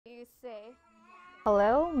you say?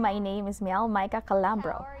 Hello, my name is Mielle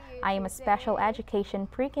Calambro. I am a special education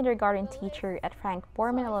pre-kindergarten teacher at Frank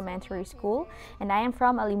Borman Elementary School, and I am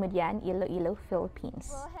from Alimudian, Iloilo, Philippines.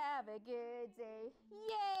 We'll have a good day.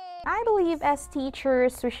 Yay! I believe as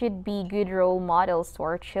teachers, we should be good role models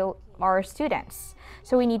to our students.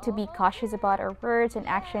 So we need to be cautious about our words and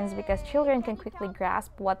actions because children can quickly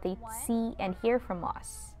grasp what they see and hear from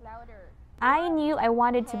us. Louder. I knew I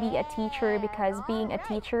wanted to be a teacher because being a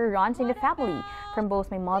teacher runs in the family from both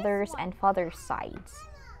my mother's and father's sides.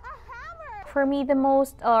 For me, the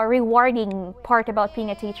most rewarding part about being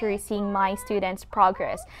a teacher is seeing my students'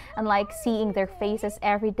 progress and seeing their faces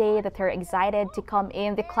every day, that they're excited to come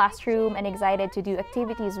in the classroom and excited to do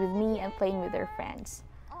activities with me and playing with their friends.